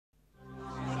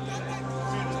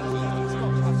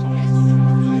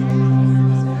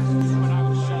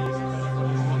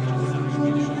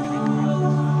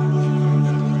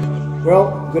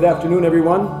Good afternoon,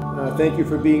 everyone. Thank you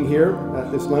for being here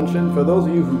at this luncheon. For those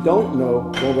of you who don't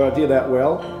know Bombardier that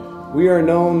well, we are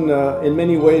known in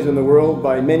many ways in the world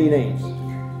by many names.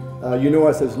 You know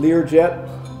us as Learjet,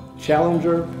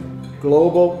 Challenger,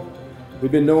 Global.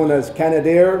 We've been known as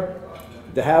Canadair,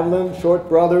 de Havilland, Short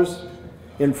Brothers.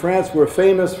 In France, we're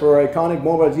famous for our iconic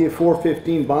Bombardier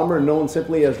 415 bomber, known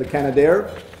simply as the Canadair.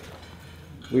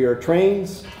 We are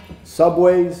trains,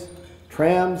 subways,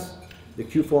 trams, the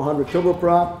Q400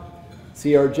 turboprop,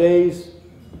 CRJs,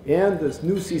 and this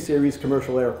new C-Series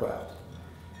commercial aircraft.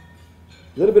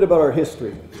 A little bit about our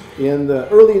history. In the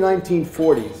early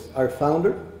 1940s, our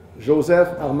founder, Joseph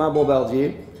Armand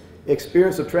Bombardier,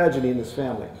 experienced a tragedy in his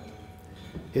family.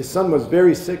 His son was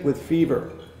very sick with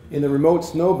fever in the remote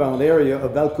snowbound area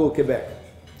of Valcourt, Quebec.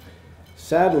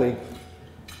 Sadly,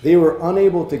 they were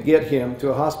unable to get him to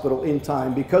a hospital in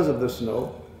time because of the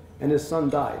snow, and his son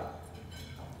died.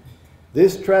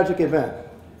 This tragic event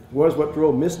was what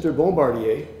drove Mr.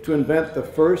 Bombardier to invent the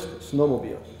first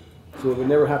snowmobile, so it would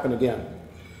never happen again.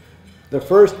 The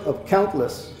first of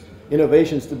countless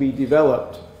innovations to be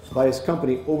developed by his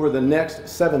company over the next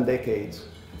 7 decades,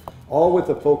 all with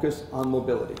a focus on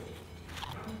mobility.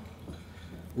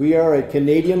 We are a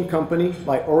Canadian company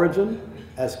by origin,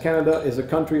 as Canada is a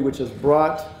country which has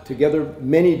brought together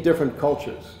many different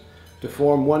cultures to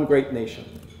form one great nation.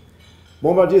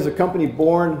 Bombardier is a company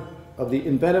born of the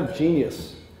inventive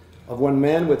genius of one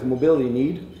man with a mobility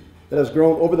need that has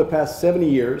grown over the past 70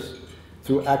 years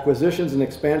through acquisitions and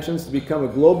expansions to become a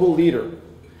global leader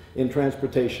in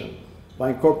transportation by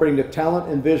incorporating the talent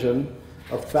and vision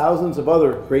of thousands of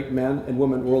other great men and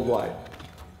women worldwide.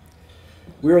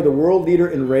 We are the world leader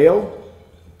in rail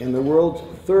and the world's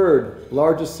third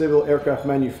largest civil aircraft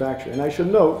manufacturer. And I should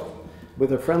note,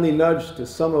 with a friendly nudge to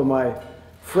some of my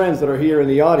friends that are here in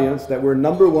the audience, that we're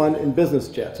 #1 in business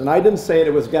jets. And I didn't say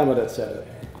it was Gamma that said it.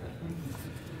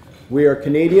 We are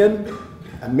Canadian,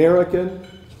 American,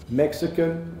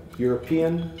 Mexican,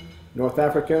 European, North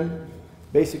African.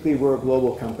 Basically, we're a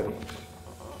global company.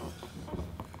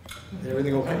 Is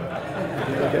everything okay?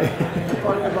 Okay.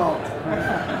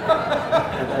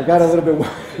 I got a little bit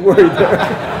worried there.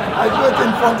 I do it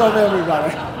in front of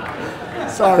everybody.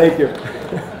 Sorry. Thank you.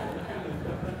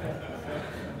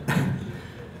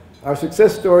 Our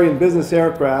success story in business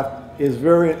aircraft is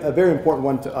a very important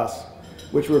one to us,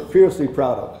 which we're fiercely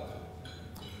proud of.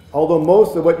 Although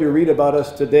most of what you read about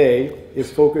us today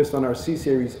is focused on our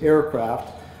C-Series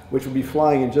aircraft, which will be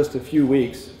flying in just a few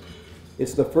weeks,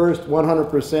 it's the first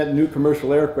 100% new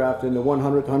commercial aircraft in the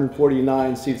 100 to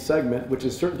 149 seat segment, which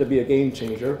is certain to be a game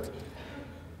changer.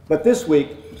 But this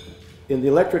week, in the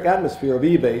electric atmosphere of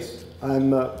eBase,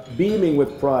 I'm beaming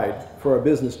with pride for our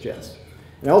business jets.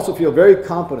 And I also feel very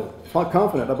confident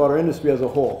about our industry as a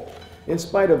whole, in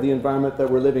spite of the environment that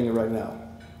we're living in right now.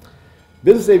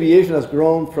 Business aviation has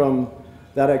grown from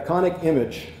that iconic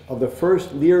image of the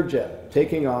first Learjet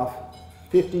taking off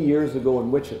 50 years ago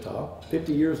in Wichita,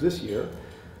 50 years this year,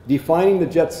 defining the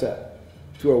jet set,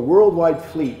 to a worldwide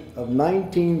fleet of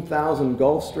 19,000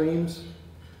 Gulfstreams,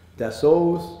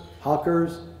 Dassaults,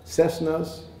 Hawkers,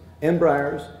 Cessnas,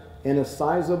 Embraers, and a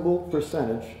sizable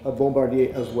percentage of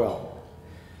Bombardier as well,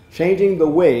 changing the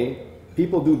way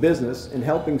people do business and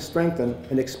helping strengthen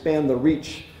and expand the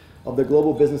reach of the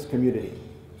global business community.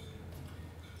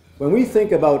 When we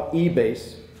think about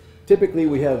eBase, typically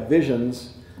we have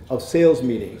visions of sales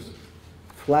meetings,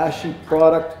 flashy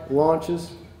product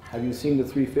launches. Have you seen the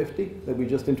 350 that we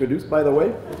just introduced, by the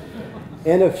way?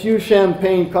 And a few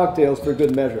champagne cocktails for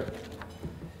good measure.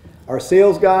 Our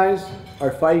sales guys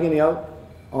are fighting it out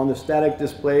on the static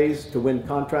displays to win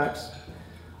contracts.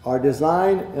 Our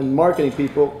design and marketing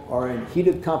people are in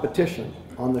heated competition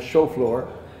on the show floor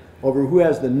over who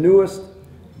has the newest,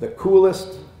 the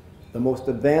coolest, the most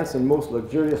advanced and most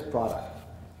luxurious product.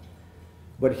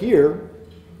 But here,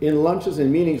 in lunches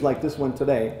and meetings like this one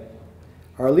today,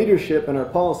 our leadership and our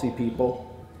policy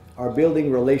people are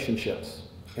building relationships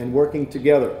and working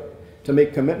together to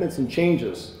make commitments and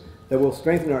changes that will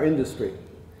strengthen our industry,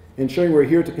 ensuring we're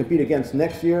here to compete against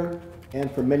next year and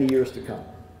for many years to come.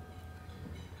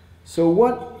 So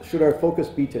what should our focus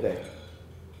be today?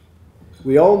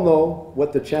 We all know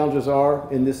what the challenges are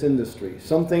in this industry.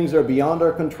 Some things are beyond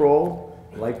our control,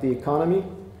 like the economy,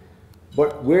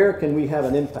 but where can we have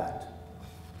an impact?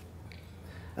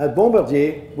 At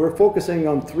Bombardier, we're focusing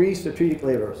on 3 strategic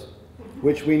levers,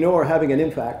 which we know are having an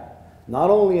impact, not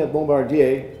only at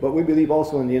Bombardier, but we believe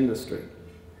also in the industry.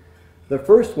 The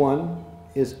first one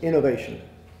is innovation.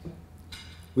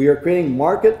 We are creating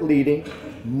market-leading,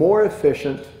 more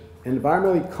efficient,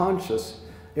 environmentally conscious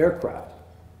aircraft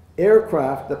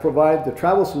aircraft that provide the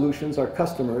travel solutions our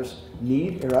customers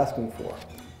need or are asking for.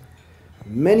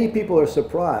 Many people are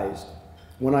surprised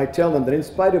when I tell them that in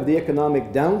spite of the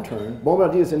economic downturn,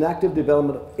 Bombardier is in active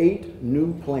development of 8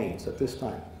 new planes at this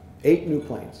time. 8 new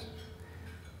planes.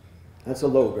 That's a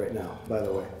load right now, by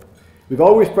the way. We've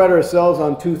always prided ourselves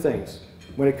on 2 things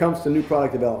when it comes to new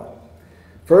product development.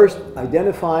 First,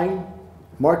 identifying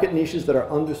market niches that are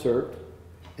underserved,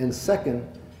 and second,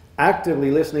 actively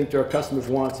listening to our customers'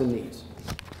 wants and needs.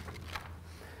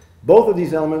 Both of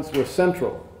these elements were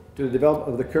central to the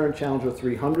development of the current Challenger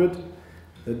 300,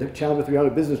 the Challenger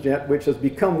 300 business jet, which has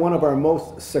become one of our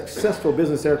most successful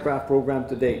business aircraft programs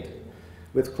to date,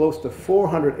 with close to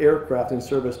 400 aircraft in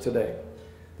service today.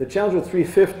 The Challenger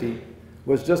 350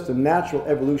 was just a natural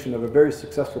evolution of a very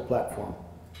successful platform.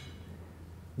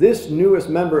 This newest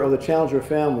member of the Challenger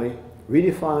family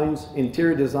redefines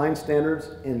interior design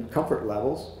standards and comfort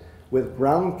levels with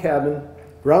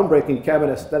groundbreaking cabin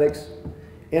aesthetics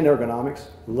and ergonomics,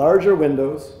 larger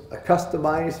windows, a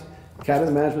customized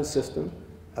cabin management system,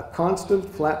 a constant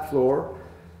flat floor,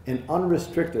 and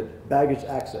unrestricted baggage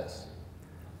access,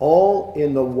 all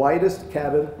in the widest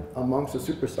cabin amongst the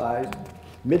supersized,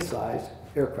 mid-sized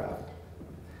aircraft.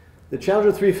 The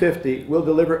Challenger 350 will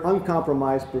deliver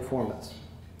uncompromised performance,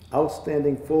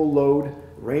 outstanding full load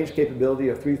range capability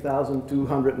of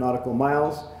 3,200 nautical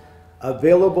miles,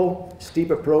 available steep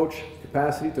approach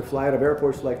capacity to fly out of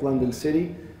airports like London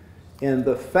City, and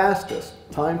the fastest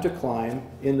time to climb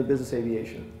in the business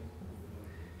aviation.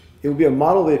 It will be a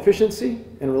model of efficiency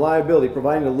and reliability,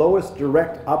 providing the lowest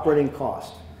direct operating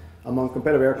cost among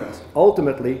competitive aircraft,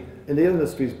 ultimately in the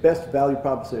industry's best value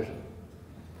proposition.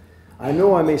 I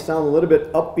know I may sound a little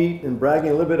bit upbeat and bragging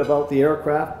a little bit about the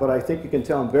aircraft, but I think you can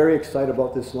tell I'm very excited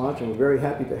about this launch, and we're very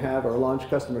happy to have our launch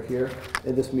customer here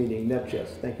in this meeting, NetJets.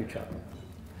 Thank you, Chuck.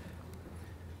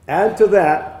 Add to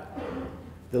that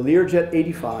the Learjet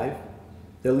 85,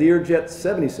 the Learjet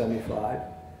 7075,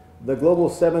 the Global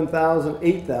 7000,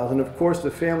 8000, of course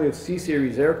the family of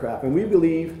C-Series aircraft, and we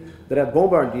believe that at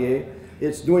Bombardier,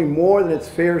 it's doing more than its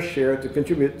fair share to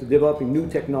contribute to developing new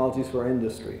technologies for our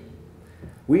industry.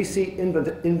 We see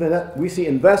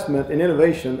investment in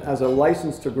innovation as a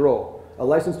license to grow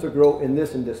in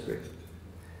this industry.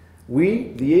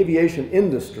 We, the aviation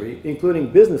industry,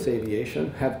 including business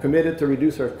aviation, have committed to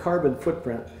reduce our carbon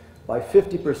footprint by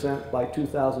 50% by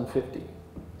 2050.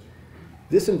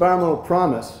 This environmental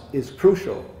promise is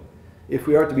crucial if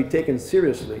we are to be taken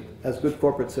seriously as good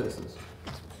corporate citizens.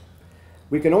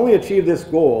 We can only achieve this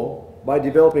goal by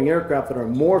developing aircraft that are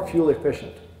more fuel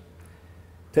efficient.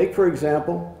 Take, for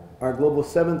example, our Global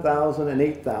 7000 and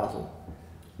 8000,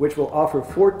 which will offer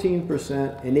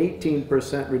 14% and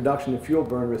 18% reduction in fuel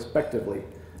burn, respectively,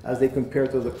 as they compare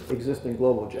to the existing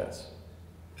global jets.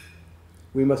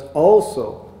 We must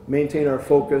also maintain our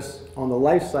focus on the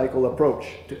life cycle approach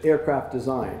to aircraft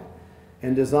design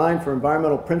and design for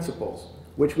environmental principles,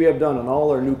 which we have done on all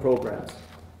our new programs.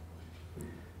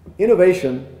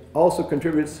 Innovation also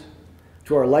contributes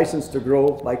to our license to grow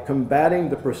by combating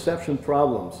the perception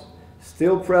problems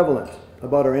still prevalent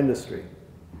about our industry.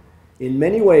 In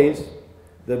many ways,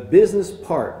 the business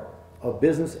part of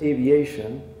business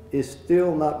aviation is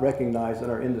still not recognized in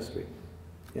our industry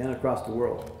and across the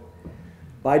world.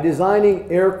 By designing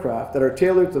aircraft that are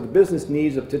tailored to the business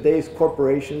needs of today's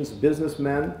corporations,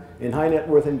 businessmen, and high net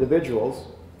worth individuals,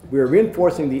 we are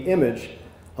reinforcing the image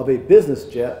of a business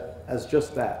jet as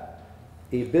just that,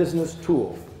 a business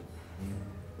tool.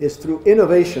 It's through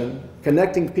innovation,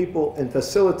 connecting people and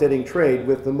facilitating trade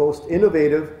with the most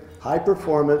innovative, high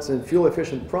performance, and fuel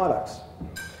efficient products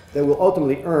that will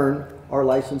ultimately earn our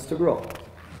license to grow.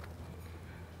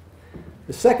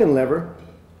 The second lever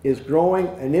is growing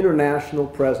an international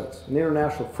presence, an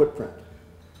international footprint.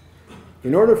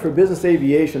 In order for business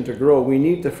aviation to grow, we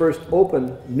need to first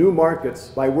open new markets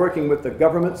by working with the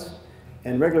governments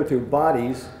and regulatory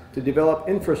bodies to develop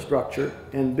infrastructure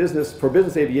and for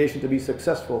business aviation to be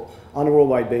successful on a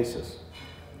worldwide basis.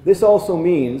 This also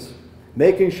means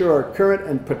making sure our current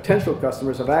and potential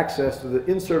customers have access to the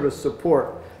in-service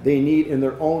support they need in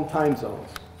their own time zones.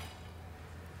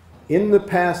 In the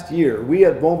past year, we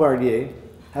at Bombardier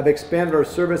have expanded our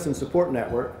service and support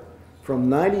network from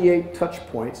 98 touch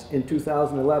points in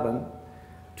 2011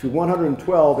 to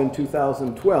 112 in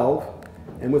 2012,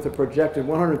 and with a projected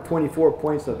 124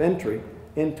 points of entry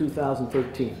in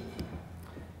 2013.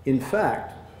 In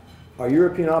fact, our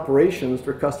European operations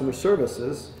for customer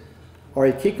services are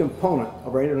a key component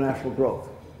of our international growth.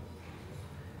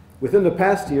 Within the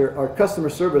past year, our customer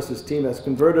services team has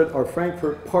converted our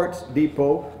Frankfurt parts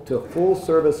depot to a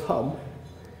full-service hub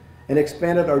and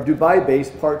expanded our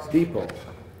Dubai-based parts depot.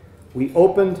 We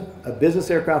opened a business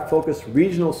aircraft-focused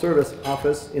regional service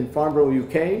office in Farnborough,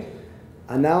 UK,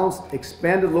 announced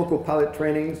expanded local pilot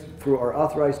trainings through our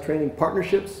authorized training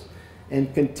partnerships,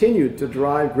 and continued to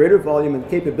drive greater volume and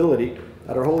capability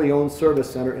at our wholly owned service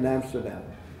center in Amsterdam.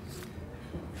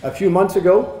 A few months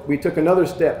ago, we took another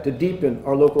step to deepen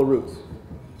our local roots.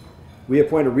 We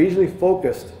appointed regionally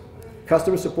focused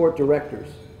customer support directors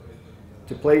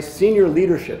to place senior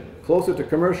leadership closer to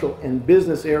commercial and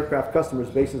business aircraft customers'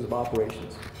 bases of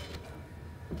operations.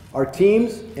 Our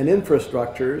teams and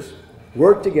infrastructures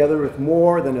work together with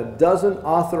more than a dozen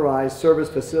authorized service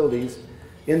facilities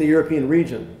in the European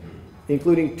region,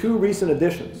 including 2 recent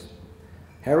additions,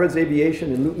 Harrods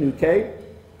Aviation in Luton, UK,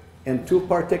 and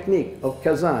Tulpar Technique of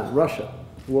Kazan, Russia,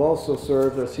 who also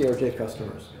serve their CRJ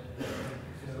customers.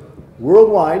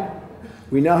 Worldwide,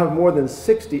 we now have more than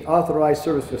 60 authorized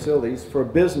service facilities for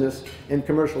business and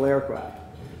commercial aircraft,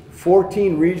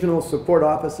 14 regional support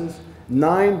offices,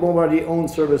 9 Bombardier-owned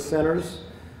service centers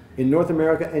in North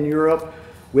America and Europe,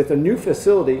 with a new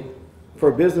facility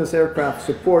for business aircraft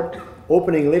support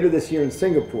opening later this year in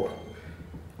Singapore,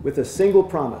 with a single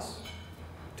promise: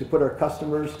 to put our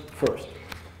customers first.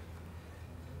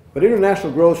 But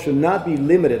international growth should not be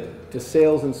limited to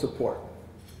sales and support.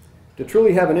 To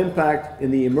truly have an impact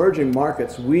in the emerging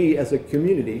markets, we as a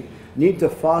community need to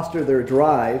foster their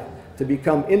drive to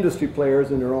become industry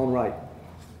players in their own right.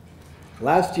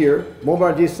 Last year,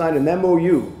 Bombardier signed an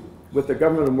MOU with the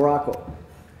government of Morocco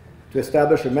to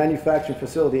establish a manufacturing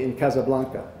facility in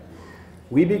Casablanca.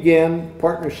 We began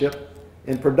partnership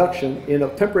and production in a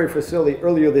temporary facility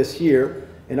earlier this year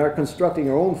and are constructing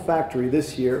our own factory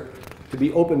this year to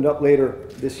be opened up later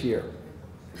this year.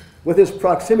 With its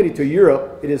proximity to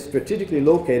Europe, it is strategically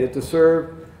located to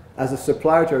serve as a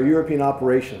supplier to our European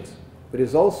operations, but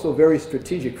is also very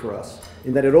strategic for us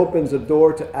in that it opens a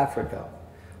door to Africa,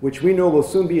 which we know will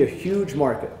soon be a huge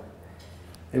market.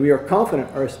 And we are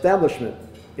confident our establishment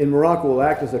in Morocco will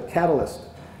act as a catalyst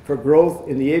for growth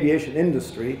in the aviation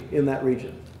industry in that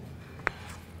region.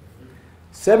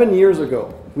 7 years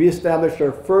ago, we established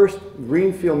our first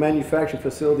greenfield manufacturing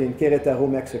facility in Querétaro,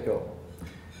 Mexico,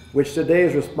 which today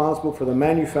is responsible for the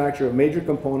manufacture of major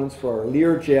components for our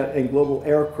Learjet and Global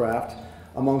aircraft,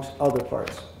 amongst other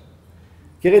parts.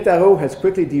 Querétaro has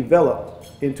quickly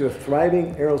developed into a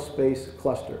thriving aerospace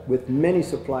cluster with many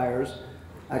suppliers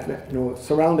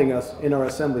surrounding us in our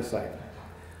assembly site.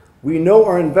 We know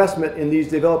our investment in these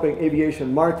developing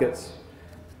aviation markets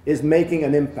is making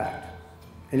an impact,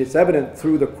 and it's evident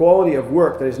through the quality of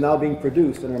work that is now being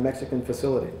produced in our Mexican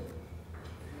facility.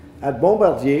 At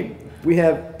Bombardier, we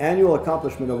have annual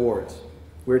accomplishment awards,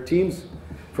 where teams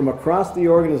from across the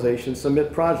organization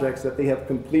submit projects that they have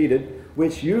completed,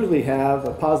 which usually have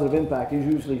a positive impact,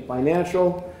 usually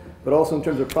financial, but also in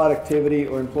terms of productivity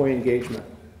or employee engagement.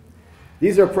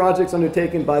 These are projects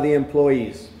undertaken by the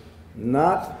employees,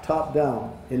 not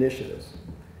top-down initiatives.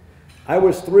 I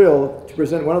was thrilled to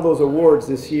present one of those awards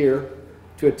this year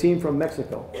to a team from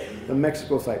Mexico, the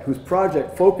Mexico site, whose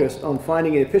project focused on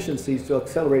finding efficiencies to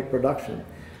accelerate production.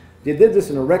 They did this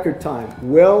in a record time,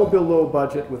 well below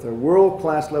budget, with a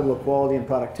world-class level of quality and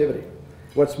productivity.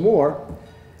 What's more,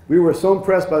 we were so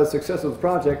impressed by the success of the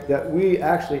project that we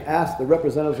actually asked the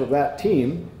representatives of that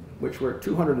team, which were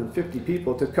 250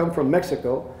 people, to come from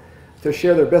Mexico to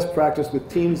share their best practice with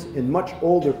teams in much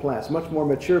older plants, much more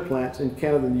mature plants in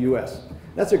Canada and the US.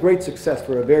 That's a great success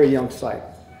for a very young site.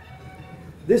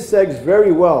 This segs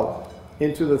very well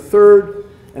into the third,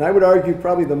 and I would argue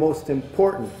probably the most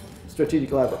important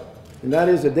strategic lever, and that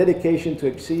is a dedication to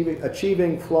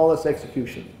achieving flawless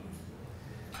execution.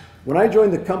 When I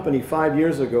joined the company 5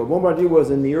 years ago, Bombardier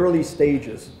was in the early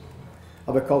stages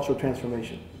of a cultural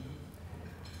transformation.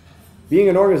 Being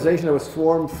an organization that was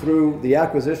formed through the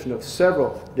acquisition of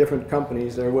several different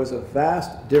companies, there was a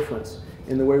vast difference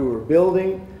in the way we were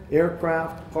building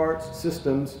aircraft, parts,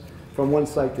 systems from one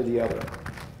site to the other.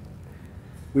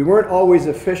 We weren't always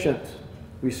efficient.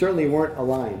 We certainly weren't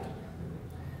aligned.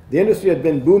 The industry had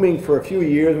been booming for a few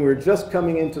years, and we were just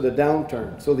coming into the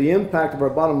downturn, so the impact of our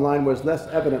bottom line was less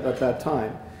evident at that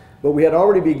time. But we had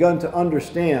already begun to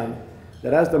understand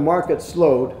that as the market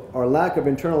slowed, our lack of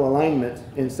internal alignment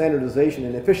in standardization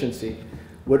and efficiency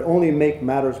would only make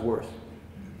matters worse.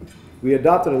 We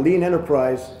adopted a lean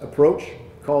enterprise approach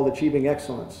called Achieving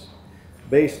Excellence,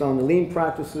 based on the lean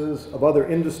practices of other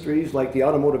industries like the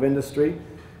automotive industry,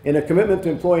 and a commitment to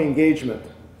employee engagement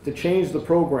to change the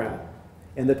program.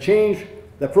 And the change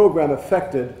the program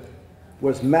affected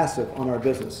was massive on our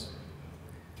business.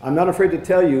 I'm not afraid to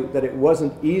tell you that it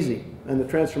wasn't easy, and the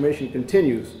transformation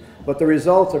continues, but the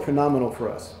results are phenomenal for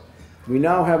us. We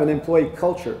now have an employee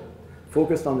culture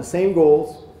focused on the same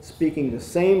goals, speaking the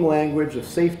same language of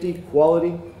safety,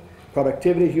 quality,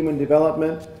 productivity, human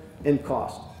development, and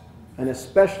cost, and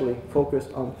especially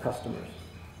focused on customers.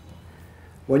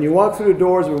 When you walk through the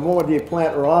doors of a Bombardier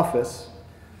plant or office,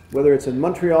 whether it's in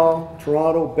Montreal,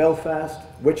 Toronto, Belfast,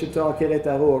 Wichita,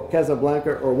 Querétaro, or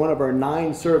Casablanca, or one of our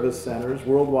 9 service centers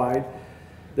worldwide,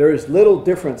 there is little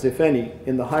difference, if any,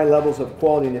 in the high levels of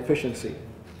quality and efficiency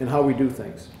in how we do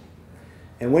things.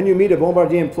 And when you meet a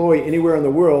Bombardier employee anywhere in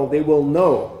the world, they will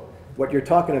know what you're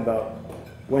talking about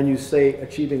when you say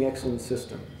achieving excellence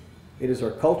system. It is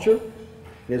our culture,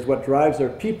 it is what drives our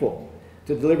people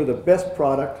to deliver the best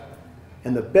product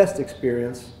and the best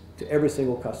experience to every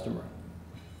single customer.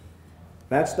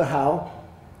 That's the how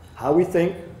we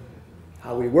think,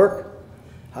 how we work,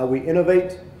 how we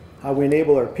innovate, how we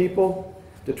enable our people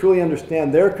to truly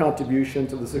understand their contribution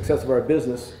to the success of our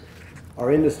business,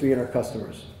 our industry, and our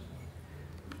customers.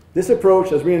 This approach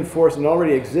has reinforced an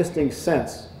already existing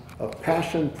sense of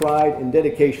passion, pride, and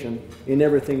dedication in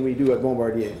everything we do at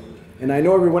Bombardier. And I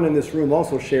know everyone in this room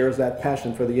also shares that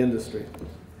passion for the industry.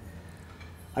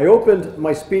 I opened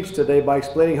my speech today by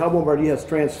explaining how Bombardier has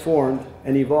transformed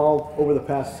and evolved over the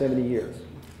past 70 years.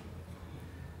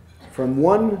 From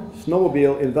one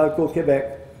snowmobile in Valcourt,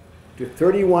 Quebec, to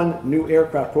 31 new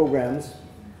aircraft programs,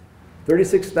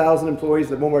 36,000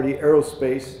 employees at Bombardier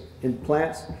Aerospace in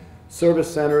plants,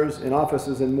 service centers, and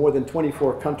offices in more than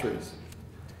 24 countries.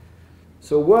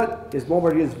 So what is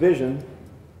Bombardier's vision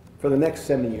for the next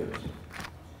 70 years?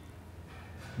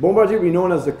 Bombardier will be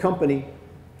known as the company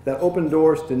that opened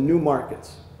doors to new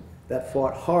markets, that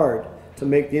fought hard to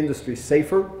make the industry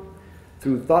safer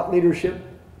through thought leadership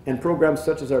and programs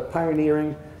such as our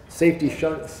pioneering safety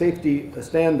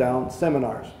stand-down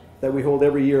seminars that we hold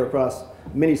every year across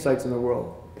many sites in the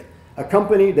world. A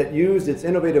company that used its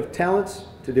innovative talents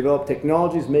to develop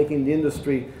technologies making the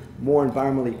industry more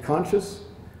environmentally conscious.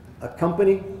 A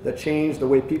company that changed the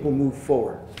way people move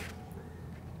forward.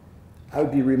 I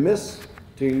would be remiss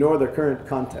to ignore the current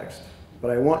context,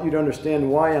 but I want you to understand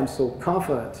why I'm so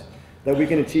confident that we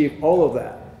can achieve all of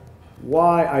that,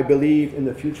 why I believe in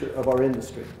the future of our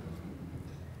industry.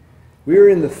 We are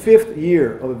in the 5th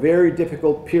year of a very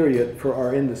difficult period for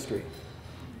our industry,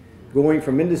 going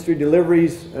from industry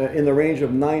deliveries in the range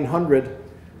of 900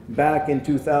 back in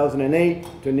 2008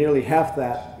 to nearly half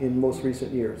that in most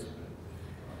recent years.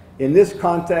 In this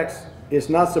context, it's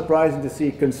not surprising to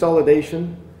see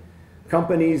consolidation,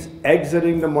 companies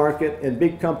exiting the market, and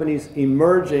big companies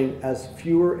emerging as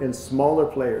fewer and smaller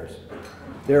players.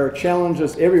 There are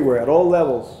challenges everywhere at all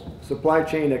levels, supply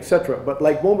chain, etc. But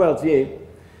like Bombardier,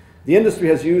 the industry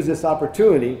has used this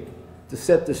opportunity to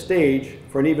set the stage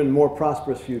for an even more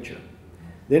prosperous future.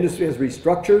 The industry has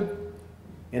restructured,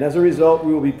 and as a result,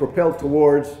 we will be propelled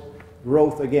towards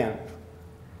growth again.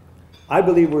 I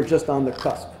believe we're just on the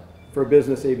cusp for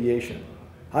business aviation.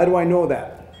 How do I know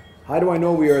that? How do I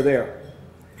know we are there?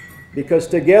 Because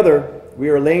together, we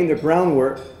are laying the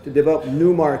groundwork to develop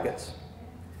new markets.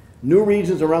 New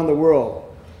regions around the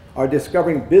world are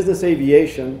discovering business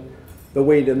aviation the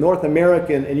way the North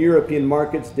American and European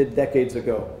markets did decades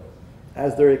ago.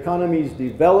 As their economies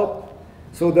develop,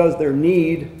 so does their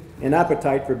need and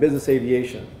appetite for business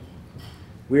aviation.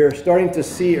 We are starting to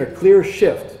see a clear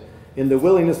shift in the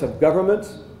willingness of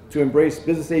governments to embrace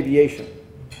business aviation.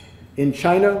 In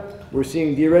China, we're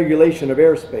seeing deregulation of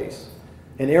airspace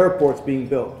and airports being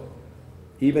built,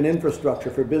 even infrastructure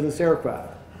for business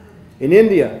aircraft. In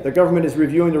India, the government is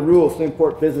reviewing the rules to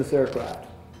import business aircraft.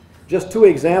 Just 2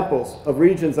 examples of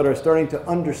regions that are starting to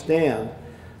understand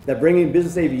that bringing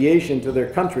business aviation to their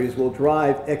countries will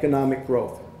drive economic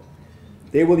growth.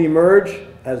 They will emerge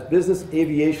as business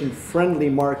aviation-friendly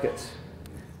markets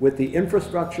with the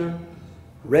infrastructure,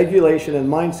 regulation, and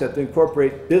mindset to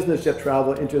incorporate business jet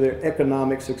travel into their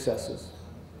economic successes.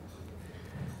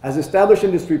 As established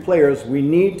industry players, we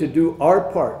need to do our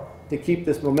part to keep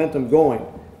this momentum going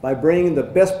by bringing the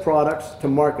best products to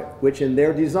market, which in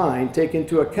their design take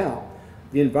into account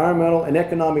the environmental and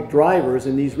economic drivers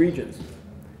in these regions.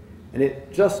 And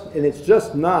it's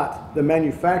just not the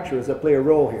manufacturers that play a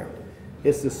role here.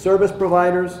 It's the service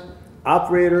providers,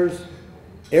 operators,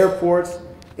 airports,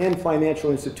 and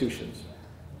financial institutions.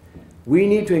 We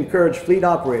need to encourage fleet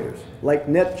operators like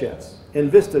NetJets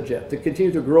and VistaJet to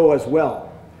continue to grow as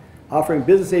well, offering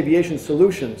business aviation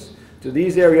solutions to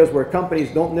these areas where companies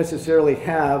don't necessarily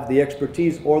have the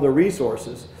expertise or the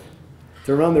resources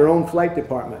to run their own flight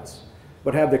departments,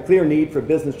 but have the clear need for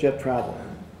business jet travel.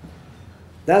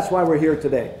 That's why we're here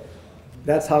today.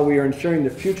 That's how we are ensuring the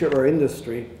future of our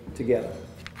industry together.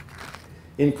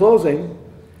 In closing,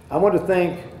 I want to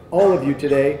thank all of you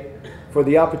today for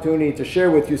the opportunity to share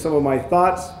with you some of my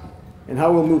thoughts and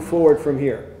how we'll move forward from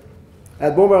here.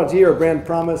 At Bombardier, our brand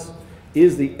promise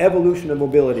is the evolution of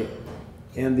mobility.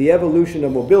 And the evolution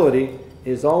of mobility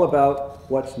is all about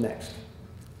what's next.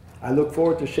 I look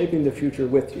forward to shaping the future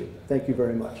with you. Thank you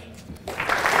very much.